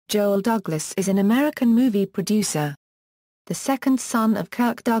Joel Douglas is an American movie producer. The second son of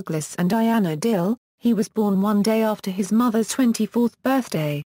Kirk Douglas and Diana Dill, he was born one day after his mother's 24th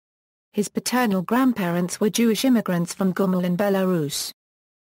birthday. His paternal grandparents were Jewish immigrants from Gomel in Belarus.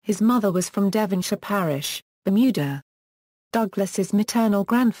 His mother was from Devonshire Parish, Bermuda. Douglas's maternal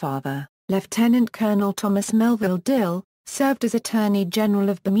grandfather, Lieutenant Colonel Thomas Melville Dill, served as Attorney General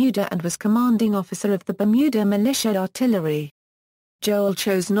of Bermuda and was commanding officer of the Bermuda Militia Artillery. Joel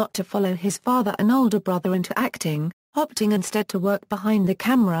chose not to follow his father and older brother into acting, opting instead to work behind the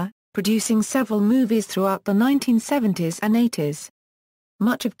camera, producing several movies throughout the 1970s and 80s.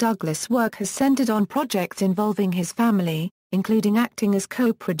 Much of Douglas' work has centered on projects involving his family, including acting as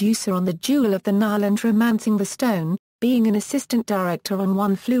co-producer on The Jewel of the Nile and Romancing the Stone, being an assistant director on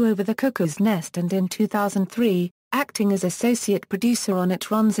One Flew Over the Cuckoo's Nest, and in 2003, acting as associate producer on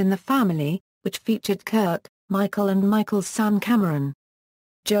It Runs in the Family, which featured Kirk, Michael and Michael's son Cameron.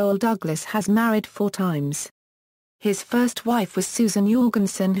 Joel Douglas has married 4 times. His first wife was Susan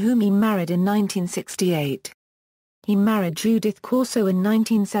Jorgensen, whom he married in 1968. He married Judith Corso in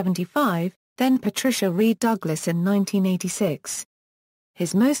 1975, then Patricia Reed Douglas in 1986.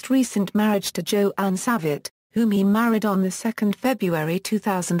 His most recent marriage to Joanne Savitt, whom he married on 2 February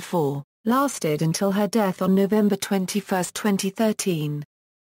 2004, lasted until her death on November 21, 2013.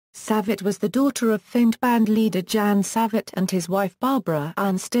 Savitt was the daughter of famed band leader Jan Savitt and his wife Barbara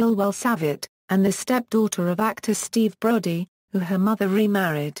Ann Stillwell Savitt, and the stepdaughter of actor Steve Brody, who her mother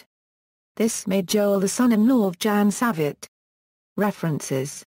remarried. This made Joel the son-in-law of Jan Savitt.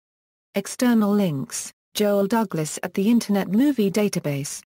 References. External links: Joel Douglas at the Internet Movie Database.